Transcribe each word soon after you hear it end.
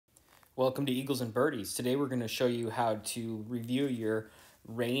Welcome to Eagles and Birdies. Today we're going to show you how to review your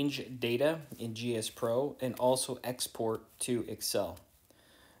range data in GSPro and also export to Excel.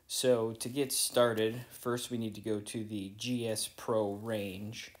 So to get started, first we need to go to the GSPro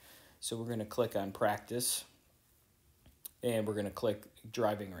range. So we're going to click on Practice and we're going to click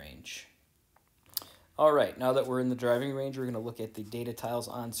Driving Range. All right, now that we're in the driving range, we're going to look at the data tiles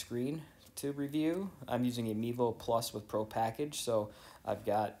on screen to review. I'm using a Mevo Plus with Pro package, so I've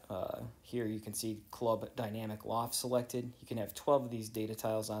got here you can see Club Dynamic Loft selected. You can have 12 of these data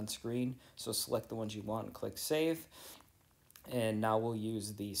tiles on screen, so select the ones you want and click Save. And now we'll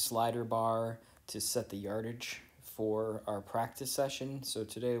use the slider bar to set the yardage for our practice session. So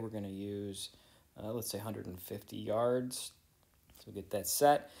today we're going to use, let's say 150 yards. So we'll get that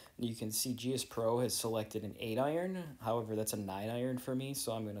set. And you can see GSPro has selected an 8-iron. However, that's a 9-iron for me,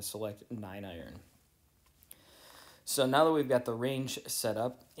 so I'm going to select 9-iron. So now that we've got the range set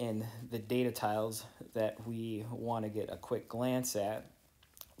up and the data tiles that we want to get a quick glance at,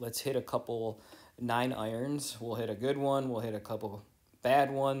 let's hit a couple 9-irons. We'll hit a good one, we'll hit a couple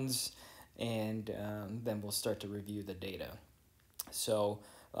bad ones, and then we'll start to review the data. So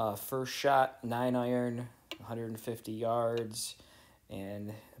first shot, 9-iron, 150 yards,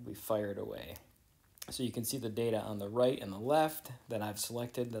 and we fired away. So you can see the data on the right and the left that I've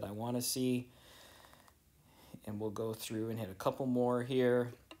selected that I want to see. And we'll go through and hit a couple more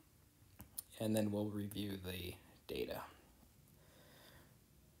here, and then we'll review the data.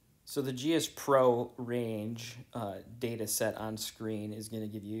 So the GSPro range data set on screen is going to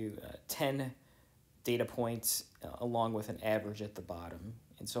give you 10 data points along with an average at the bottom.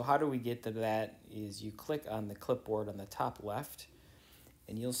 And so how do we get to that is you click on the clipboard on the top left,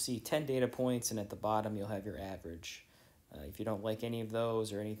 and you'll see 10 data points, and at the bottom you'll have your average. If you don't like any of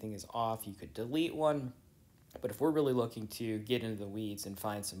those or anything is off, you could delete one. But if we're really looking to get into the weeds and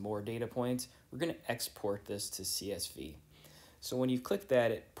find some more data points, we're going to export this to CSV. So when you click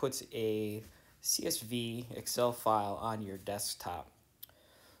that, it puts a CSV Excel file on your desktop.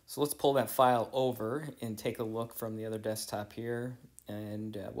 So let's pull that file over and take a look from the other desktop here,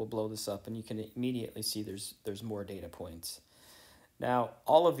 and we'll blow this up, and you can immediately see there's more data points. Now,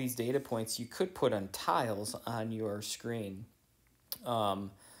 all of these data points you could put on tiles on your screen,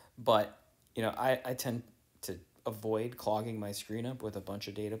 but you know I tend to avoid clogging my screen up with a bunch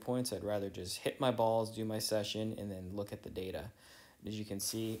of data points. I'd rather just hit my balls, do my session, and then look at the data. As you can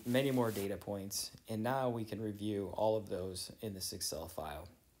see, many more data points, and now we can review all of those in this Excel file.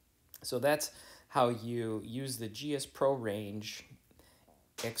 So that's how you use the GSPro range,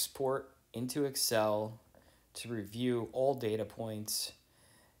 export into Excel to review all data points.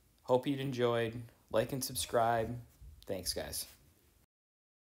 Hope you'd enjoyed. Like and subscribe. Thanks, guys.